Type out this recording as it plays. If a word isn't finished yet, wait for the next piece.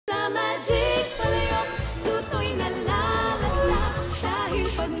magic palayok, luto'y nalalasa dahil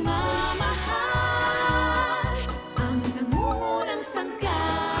pagmamahal ang nangungunang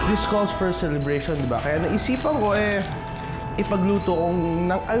sangkap. This calls for a celebration, di ba? Kaya naisipan ko ipagluto kong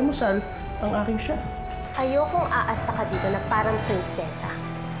ng almusal ang aking chef. Ayokong aasta ka dito na parang prinsesa.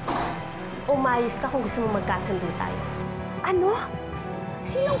 Umayos ka kung gusto mo magkasundo tayo. Ano?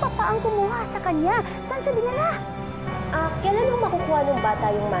 Sinong papa ang kumuha sa kanya? Saan siya dinala? Kailan nang makukuha ng bata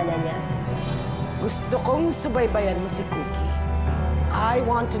yung mana niya? Gusto kong subaybayan mo si Cookie. I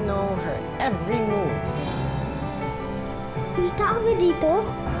want to know her every move. May tao ba dito?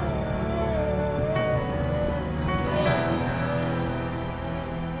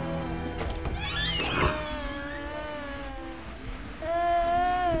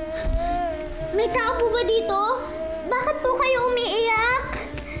 May tao po ba dito? Bakit po kayo umiiyak?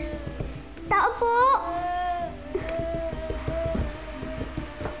 Tao po!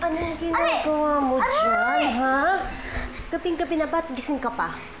 Anong ginagawa mo dyan, ha? Gabing-gabi na ba't gising ka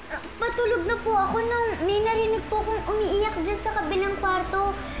pa? Patulog na po ako nang may narinig po akong umiiyak dyan sa kabilang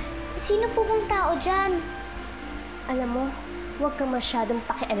kwarto. Sino po bang tao dyan? Alam mo, huwag kang masyadong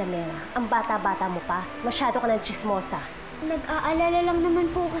pakialamera. Ang bata-bata mo pa, masyado ka ng chismosa. Nag-aalala lang naman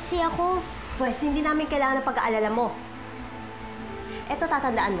po kasi ako. Pwes, hindi namin kailangan ng pag-aalala mo. Eto,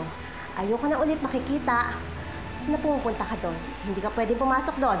 tatandaan mo. Ayoko na ulit makikita na pumupunta ka doon. Hindi ka pwedeng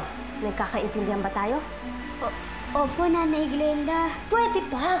pumasok doon. Nagkakaintindihan ba tayo? Opo, Nanay Glenda. Pwede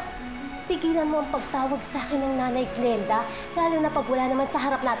pa! Tigilan mo ang pagtawag sa akin ng Nanay Glenda, lalo na pag wala naman sa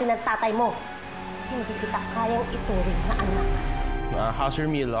harap natin ng tatay mo. Hindi kita kayang ituring na anak. How's your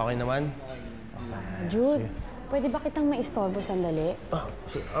meal? Okay naman? Jude, pwede ba kitang maistorbo sandali?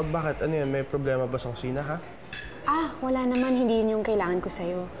 Bakit? Ano yan? May problema ba sa kusina, ha? Wala naman. Hindi yun yung kailangan ko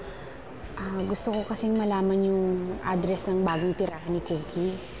sa'yo. Gusto ko kasing malaman yung address ng bagong tirahan ni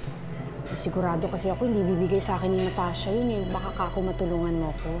Cookie. Sigurado kasi ako hindi bibigay sa akin ni Natasha yun eh. Baka kako matulungan mo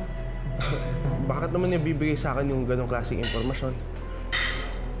ako. Bakit naman niya bibigay sa akin yung ganong klaseng impormasyon?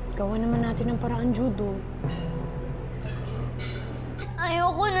 Gawa naman natin ng paraan, Jude.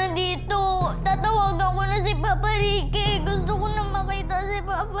 Ayoko na dito. Tatawagan ko na si Papa Ricky. Gusto ko na makita si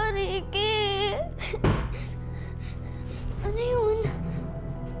Papa Ricky. Ano yun?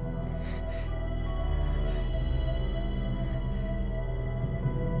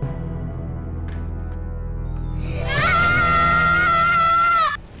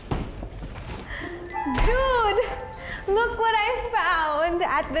 Dude! Look what I found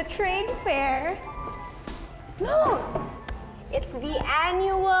at the trade fair. Look! It's the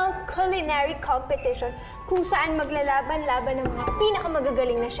annual culinary competition kung saan maglalaban-laban ng mga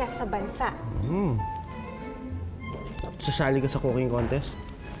pinakamagagaling na chef sa bansa. Sasali ka sa cooking contest?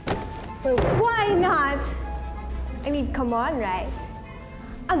 Well, why not? I mean, come on, right?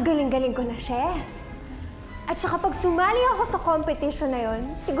 Ang galing-galing ko na, chef. At saka pag sumali ako sa competition na yon,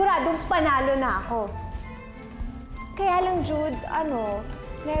 siguradong panalo na ako. Kaya lang, Jude,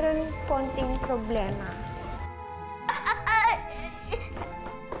 meron konting problema.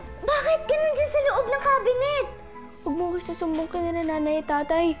 Bakit ganun dyan sa loob ng cabinet? Huwag mo kasi sumbong ka na nanay at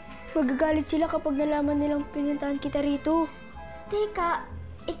tatay. Magagalit sila kapag nalaman nilang pinuntahan kita rito. Teka,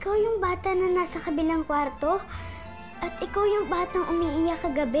 ikaw yung bata na nasa kabilang kwarto? At ikaw yung batang umiiyak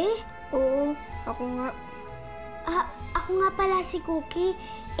kagabi? Oo, ako nga. Ako nga pala si Cookie.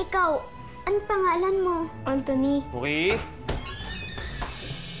 Ikaw, anong pangalan mo? Anthony. Cookie?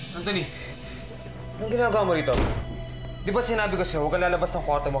 Anthony, anong ginagawa mo rito? Di ba sinabi ko sa'yo, huwag kang lalabas ng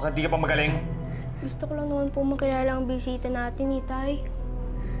kwarto mo kahit di ka pa magaling? Gusto ko lang naman po makilala ang bisita natin, Itay.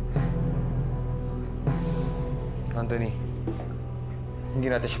 Anthony, hindi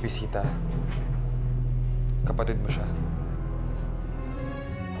natin siya bisita. Kapatid mo siya.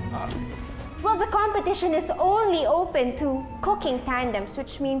 Well, the competition is only open to cooking tandems,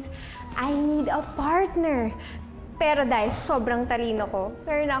 which means I need a partner. Pero dahil sobrang talino ko,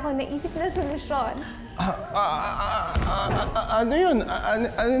 meron ako naisip na solusyon. Ano yun?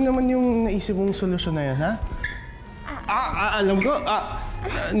 Ano naman yung naisip mong solusyon na yun, ha? Alam ko,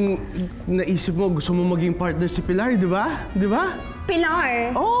 naisip mo, gusto mo maging partner si Pilar, di ba? Di ba?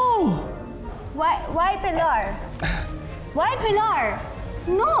 Pilar? Oh! Why Pilar? Why Pilar?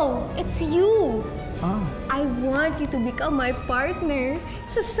 No, it's you. I want you to become my partner.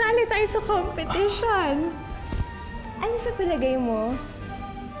 Sasali tayo sa competition. Ano sa palagay mo?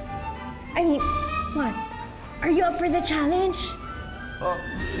 I mean, what? Are you up for the challenge?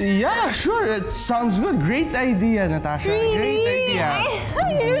 Yeah, sure. It sounds good. Great idea, Natasha. Really? Great idea.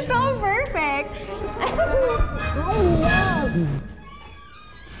 You're so perfect.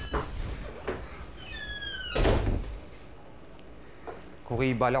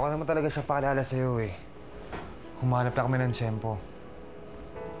 Cookie, bala ko naman talaga siya paalala sa'yo eh. Humanap na kami ng tiyempo.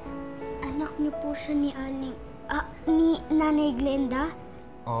 Anak niyo po siya ni ni Nanay Glenda?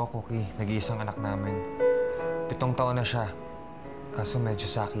 Oo, Cookie. Nag-iisang anak namin. 7 taon na siya. Kaso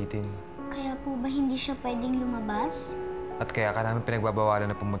medyo sakitin. Kaya po ba hindi siya pwedeng lumabas? At kaya ka namin pinagbabawalan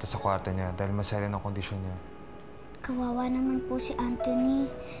na pumunta sa kwarto niya dahil masaya ang kondisyon niya. Kawawa naman po si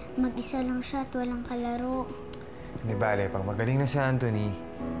Anthony. Mag-isa lang siya at walang kalaro. Hindi bale, pag magaling na si Anthony,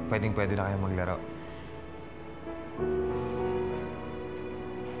 pwedeng-pwede na kayo maglaro.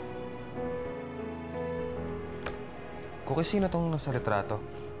 Cookie, sino tong nasa litrato?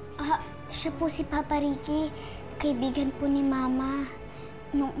 Siya po si Papa Ricky. Kaibigan po ni Mama.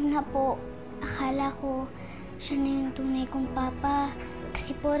 Noong una po, akala ko siya na yung tunay kong papa.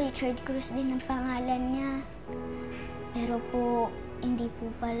 Kasi po Richard Cruz din ang pangalan niya. Pero po, hindi po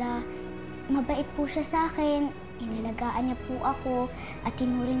pala. Mabait po siya sa akin. Inalagaan niya po ako at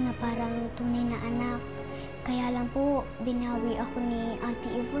tinuring na parang tunay na anak. Kaya lang po, binawi ako ni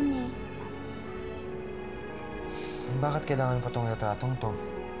Auntie Yvonne eh. Bakit kailangan pa tong litratong to?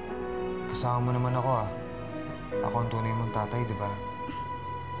 Kasama mo naman ako ah. Ako ang tunay mong tatay, di ba?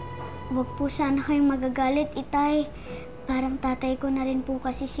 Huwag po sana kayong magagalit, Itay. Parang tatay ko na rin po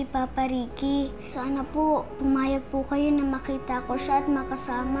kasi si Papa Ricky. Sana po, pumayag po kayo na makita ko siya at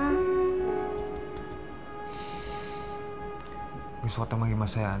makasama. Gusto ko itong maging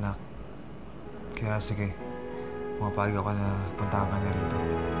masaya, anak. Kaya sige, pumapayag ako na puntahan ka na rito.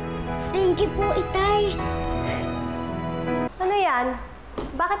 Thank you po, Itay. Ano yan?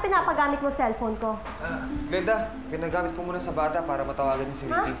 Bakit pinapagamit mo cellphone ko? Glenda, pinagamit ko muna sa bata para matawagan niya si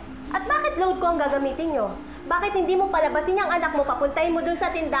Ricky. At bakit load ko ang gagamitin nyo? Bakit hindi mo palabasin yung anak mo, papuntahin mo dun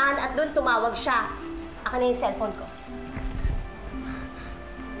sa tindahan at dun tumawag siya? Ako na yung cellphone ko.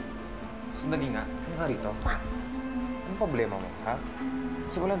 Sandali nga. Ano nga rito? Anong problema mo, ha?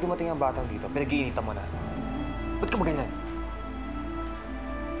 Simulang dumating ang batang dito, pinag-iinitan mo na. Ba't ka ba ganyan?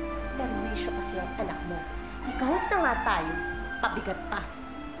 Perwisyo kasi ang anak mo. Ikaws na nga tayo. Pabigat pa.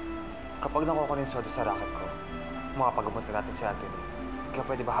 Kapag nakuha ko na yung sweldo sa racket ko, makapag-abot na natin si Anthony. Kaya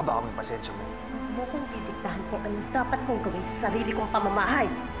pwede ba haba kami pasensya mo? Huwag mo kong didiktahan kung anong dapat kong gawin sa sarili kong pamamahay.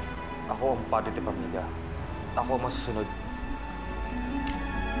 Ako ang padre de pamilya. Ako ang masusunod.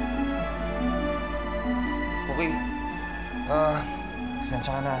 Okay.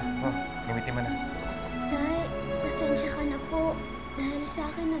 Pasensya ka na. Ito, gamitin mo na. Tay, pasensya ka na po. Dahil sa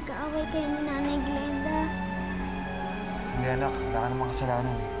akin, nag-aaway kayo ni Nanay Glenda. Hindi anak, wala ka namang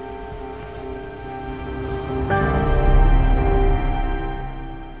kasalanan eh.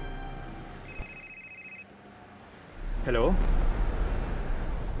 Hello?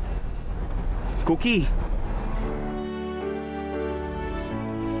 Cookie!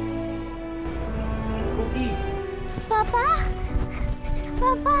 Cookie! Papa!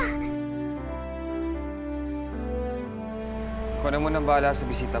 Papa! Ikaw na muna ang bahala sa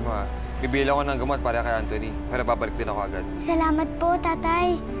bisita mo ha. Bibili ako ng gamot para kay Anthony. Pero babalik din ako agad. Salamat po,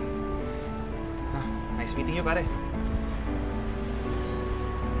 Tatay. Nice meeting you, pare.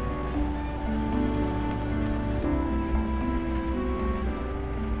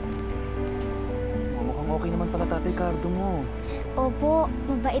 Mukhang okay naman pala tatay Cardo mo. Opo,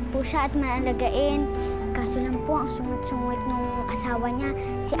 mabait po siya at maalagain. Kaso lang po, ang sungot-sungot nung asawa niya,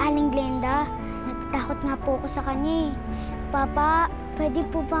 si Aling Glenda. Natatakot nga po ako sa kanya eh. Papa, pwede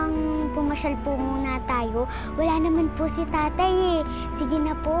po bang pumasyal po muna tayo? Wala naman po si tatay eh. Sige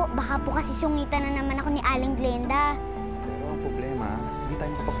na po, baka po kasi sungitan na naman ako ni Aling Glenda. Pero ang problema, hindi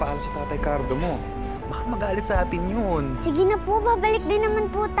tayo makapagpaalam sa tatay Cardo mo. Baka magalit sa atin yun. Sige na po, babalik din naman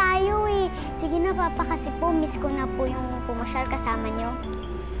po tayo eh. Sige na, Papa, kasi po miss ko na po yung pumasyal kasama niyo.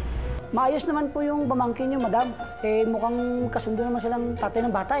 Maayos naman po yung pamangkin niyo, madam. Eh, mukhang kasundo naman silang tatay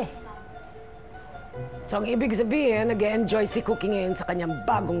ng bata eh. So, ang ibig sabihin, nag-enjoy si Cookie ngayon sa kanyang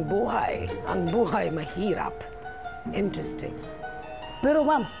bagong buhay. Ang buhay mahirap. Interesting. Pero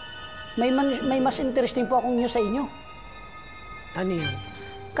ma'am, may mas interesting po akong news sa inyo. Ano yan?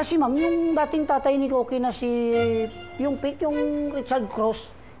 Kasi ma'am, yung dating tatay ni Cookie na si... yung Richard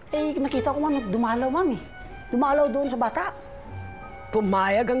Cross, eh nakita ko ma'am, dumalaw ma'am eh. Dumalaw doon sa bata.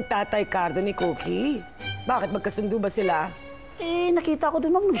 Pumayag ang tatay Cardo ni Cookie? Bakit magkasundo ba sila? Eh, nakita ko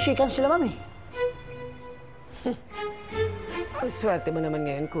doon ma'am, nag-shakean sila ma'am eh. Ang swerte mo naman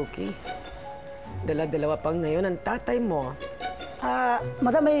ngayon, Cookie. Dala-dalawa pang ngayon ang tatay mo.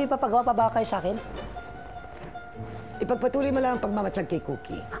 Madam, may papagawa pa ba kayo sa akin? Ipagpatuloy mo lang ang pagmamatsyag kay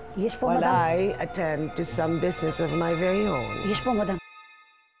Cookie. Yes po, while madam. I attend to some business of my very own. Yes po, madam.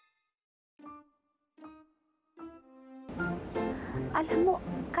 Alam mo,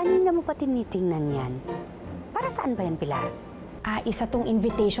 kanina mo pa tinitingnan yan. Para saan ba yan, Pilar? Isa tong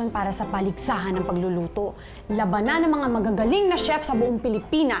invitation para sa paligsahan ng pagluluto. Labanan ng mga magagaling na chef sa buong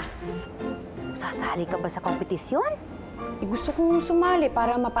Pilipinas. Sasali ka ba sa kompetisyon? Gusto kong sumali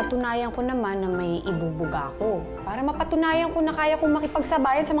para mapatunayan ko naman na may ibubuga ko. Para mapatunayan ko na kaya kong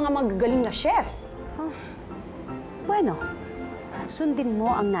makipagsabayan sa mga magagaling na chef. Bueno, sundin mo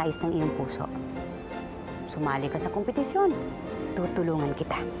ang nais ng iyong puso. Sumali ka sa kompetisyon. Tutulungan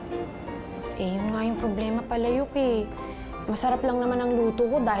kita. Yun nga yung problema, Palayok eh. Masarap lang naman ang luto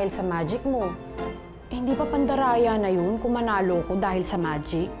ko dahil sa magic mo. Hindi pa pandaraya na yun kung manalo ko dahil sa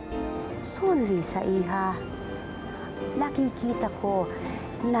magic? Sorry sa iha. Nakikita ko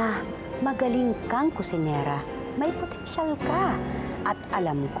na magaling kang kusinera. May potensyal ka. At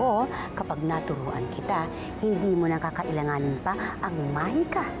alam ko, kapag naturuan kita, hindi mo nakakailanganin pa ang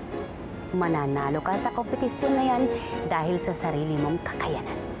mahika. Mananalo ka sa kompetisyon na yan dahil sa sarili mong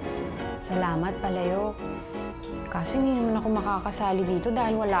kakayanan. Salamat, Palayok. Kaso hindi naman ako makakasali dito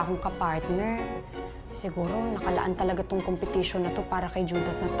dahil wala akong kapartner. Siguro nakalaan talaga tong competition na to para kay Jude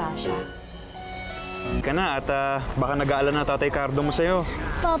at Natasha. Ka na at baka nag-aalala na Tatay Cardo mo sa'yo.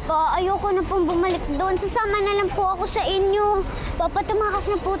 Papa, ayoko na pong bumalik doon. Sasama na lang po ako sa inyo. Papa, tumakas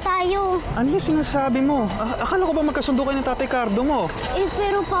na po tayo. Ano yung sinasabi mo? Akala ko ba magkasundo kayo ng Tatay Cardo mo?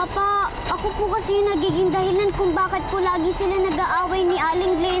 Pero Papa, ako po kasi yung nagiging dahilan kung bakit po lagi sila nag-aaway ni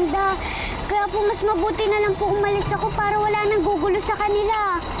Aling Glenda. Kaya po mas mabuti na lang po umalis ako para wala nang gugulo sa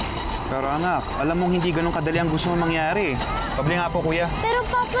kanila. Pero anak, alam mong hindi ganun kadali ang gusto mong mangyari. Pabili nga po, kuya. Pero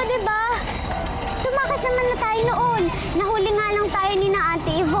Papa, di ba? Tumakas naman na tayo noon. Nahuli nga lang tayo ni na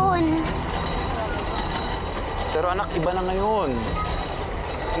Ate Yvonne. Pero anak, iba na ngayon.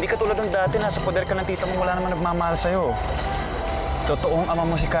 Hindi ka tulad ng dati, nasa poder ka ng tita mo, wala naman nagmamahal sa'yo. Totoong ama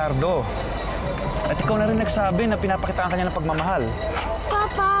mo si Cardo. At ikaw na rin nagsabi na pinapakitaan ka niya ng pagmamahal.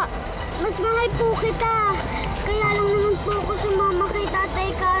 Papa, mas mahal po kita. Kaya lang naman po ako sumama kay Tatay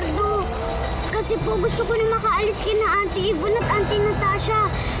Cardo. Kasi po gusto ko na makaalis kina Auntie Yvonne at Auntie Natasha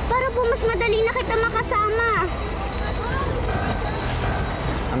para po mas madali na kita makasama.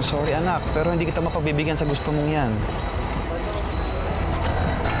 I'm sorry, anak, pero hindi kita mapagbibigyan sa gusto mong yan.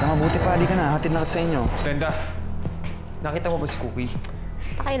 Kaya mabuti pa, halika na. Hatid na kita sa inyo. Glenda, nakita mo ba si Cookie?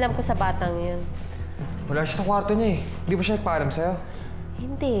 Pakialam ko sa batang yun. Wala siya sa kwarto niya eh. Di ba siya nagpaalam sa'yo?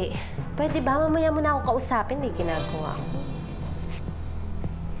 Hindi. Pwede ba mamaya mo na ako kausapin? May ginagawa ko.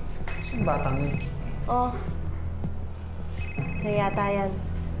 Saan batang yun? Oh. Sa'yo yata yan.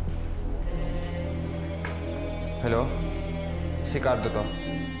 Hello? Si Cardo to.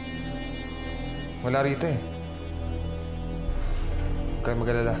 Wala rito eh. Huwag kayo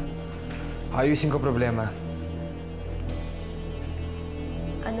mag-alala. Ayusin ko problema.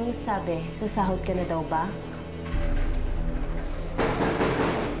 Anong sabi? Sasahod ka na daw ba?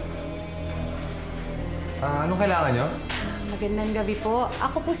 Anong kailangan nyo? Magandang gabi po.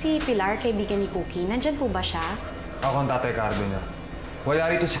 Ako po si Pilar, kaibigan ni Cookie. Nandyan po ba siya? Ako ang Tatay Cardo niya.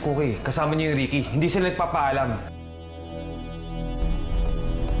 Wala rito si Cookie. Kasama niyo yung Ricky. Hindi sila nagpapaalam.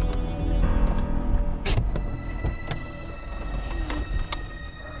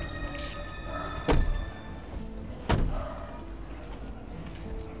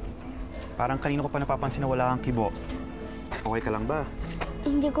 Parang kanino ko pa napapansin na wala kang kibo. Okay ka lang ba?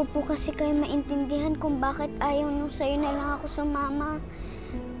 Hindi ko po kasi kayo maintindihan kung bakit ayaw nung sa'yo na lang ako sumama.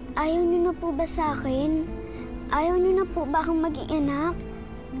 Ayaw niyo na po ba sa akin? Ayaw niyo na po ba akong maging anak?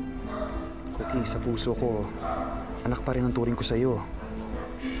 Cookie, sa puso ko, anak pa rin ang turing ko sa'yo.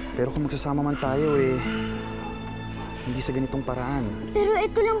 Pero kung magsasama man tayo hindi sa ganitong paraan. Pero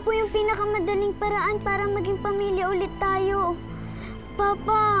ito lang po yung pinakamadaling paraan para maging pamilya ulit tayo.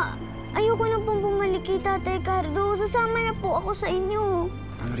 Papa, ayoko na pong bumalik kay Tatay Cardo. Sasama na po ako sa inyo.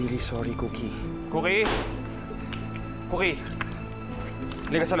 I'm really sorry, Cookie. Cookie? Cookie?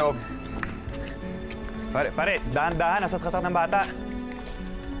 Liga sa loob. Pare, dahan-dahan. Nasa tatak ng bata.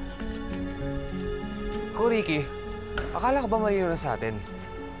 Ko, Ricky, akala ka ba malino na sa atin?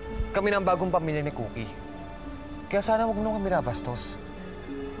 Kami na ang bagong pamilya ni Cookie. Kaya sana huwag mo kami nabastos.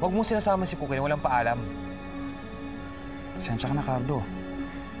 Huwag mo sinasama si Cookie na walang paalam. Pasensya ka na, Cardo.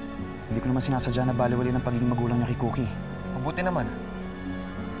 Hindi ko naman sinasadya na baliwali ng pagiging magulang niya kay Cookie. Mabuti naman.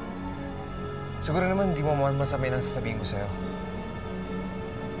 Siguro naman hindi mo masamay ang sasabihin ko sa'yo.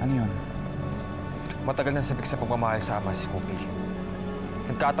 Ano yun? Matagal na sabik sa pagmamahal sa ama si Cookie.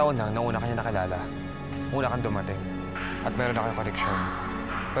 Nagkataon lang na una kanya nakilala. Una kang dumating. At meron na kayong koneksyon.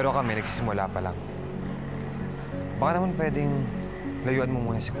 Pero kami nagsisimula pa lang. Baka naman pwedeng layuan mo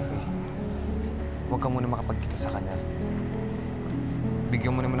muna si Cookie. Huwag ka muna makapagkita sa kanya.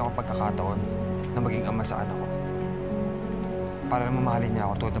 Bigyan mo naman ako pagkakataon na maging ama sa anak ko. Para na mamahalin niya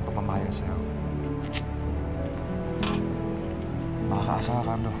ako tulad ng pagmamahal niya sa'yo. Makakaasa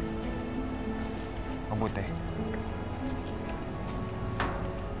ka, Cardo. Mabuti.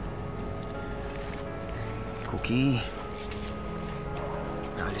 Cookie,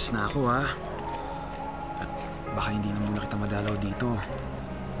 naalis na ako ha. At baka hindi na muna kita madalaw dito.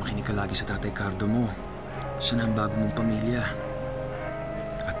 Makinig ka lagi sa tatay Cardo mo. Siya na ang bago mong pamilya.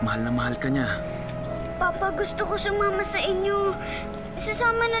 At mahal na mahal ka niya. Papa, gusto ko sumama sa inyo.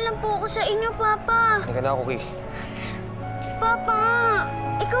 Sasama na lang po ako sa inyo, Papa. Halika na, Cookie. Papa,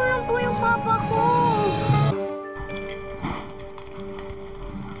 ikaw lang po yung papa ko.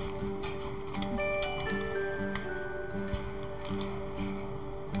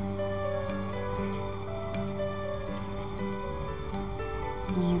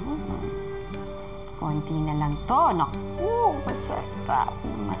 Konti na lang to. Naku, masarap.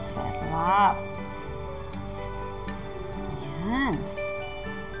 Masarap. Yan.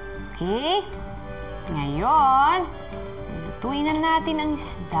 Okay. Ngayon, lutuin na natin ang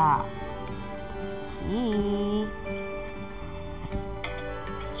isda. Okay.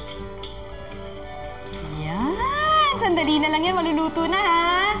 Yan. Sandali na lang yan. Maluluto na,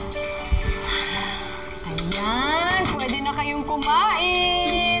 ha? Ayan. Pwede na kayong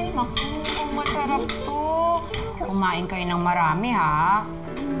kumain. Naku, masarap to. Kumain kayo ng marami, ha?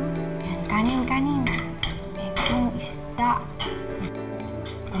 Yan, kanin. Itong isda.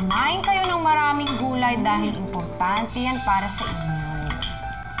 Kumain kayo ng maraming gulay dahil importante yan para sa inyo.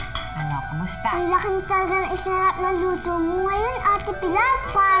 Ano, kamusta? Ang laking talaga ng isarap na luto mo ngayon, Ate Pilar.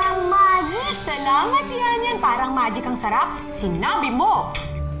 Parang magic. Salamat yan. Parang magic ang sarap. Sinabi mo!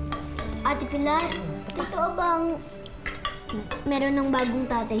 Ate Pilar, totoo bang meron ng bagong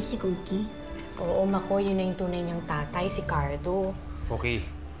tatay si Cookie? Oo, Mako, yun na yung tunay niyang tatay, si Cardo. Cookie,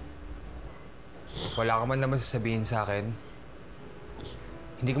 wala ka man naman sasabihin sa akin.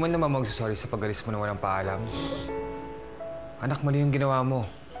 Hindi ka man naman magsasorry sa pag-alis mo na walang paalam. Anak, mali yung ginawa mo.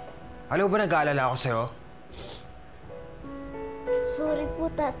 Alam mo ba nag-aalala ako sa'yo? Sorry po,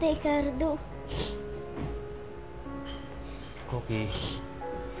 Tatay Cardo. Cookie,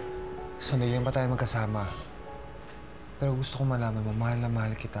 sanay lang ba tayo magkasama? Pero gusto ko malaman mo, mahal na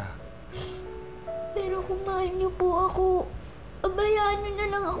mahal kita. Pero kung mahal niyo po ako, abayaan niyo na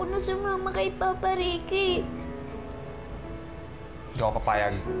lang ako na sumama kay Papa Ricky. Hindi ako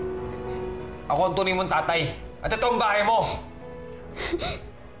papayag. Ako ang tunay mong tatay. At ito ang bahay mo!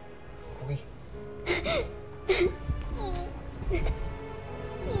 Cookie.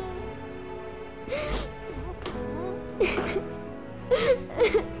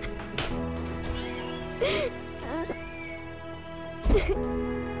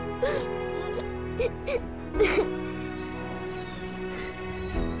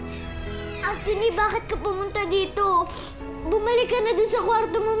 Anthony, bakit ka pumunta dito? Bumalik ka na dun sa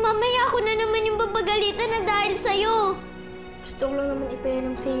kwarto mo. Mamaya ako na naman yung babagalitan na dahil sa'yo. Gusto ko lang naman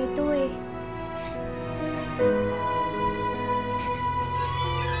ipainom sa'yo ito eh.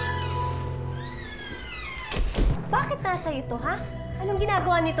 Bakit nasa ito, ha? Anong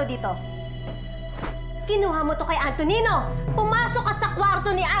ginagawa nito dito? Kinuha mo to kay Antonino! Pumasok ka sa kwarto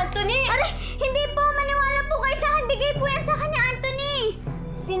ni Anthony! Aray! Hindi po! Maniwala po kayo sa akin! Bigay po yan sa kanya, Anthony!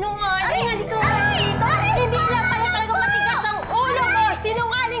 Sinungaling! Hindi ka dito! Hindi lang pala talaga matigas ang ulo mo!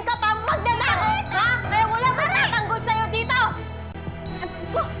 Sinungaling ka pa! Magnanakaw! Ha? Kaya wala magtatanggol sa'yo dito!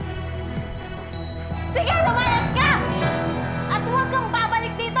 Sige, lumayas ka! At huwag kang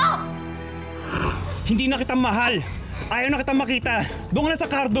babalik dito! Hindi na kita mahal. Ayaw na kita makita. Doon ka na sa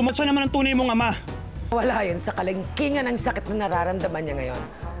Cardo mo. Siya naman ang tunay mong ama. Wala yun sa kalingkingan ng sakit na nararamdaman niya ngayon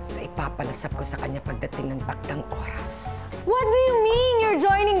sa ipapalasap ko sa kanya pagdating ng takdang oras. What do you mean you're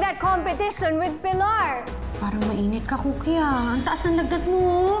joining that competition with Pilar? Parang mainit ka, Cookie, ah. Ang taas ng lagnat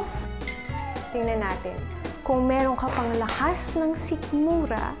mo. Tingnan natin kung meron ka pang lakas ng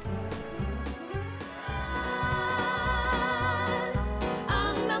sikmura.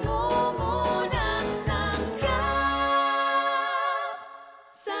 Ang nangungunang sangka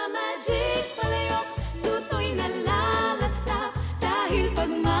sa magic palayok, luto'y nalalasa dahil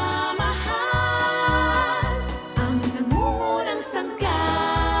pagmamahal.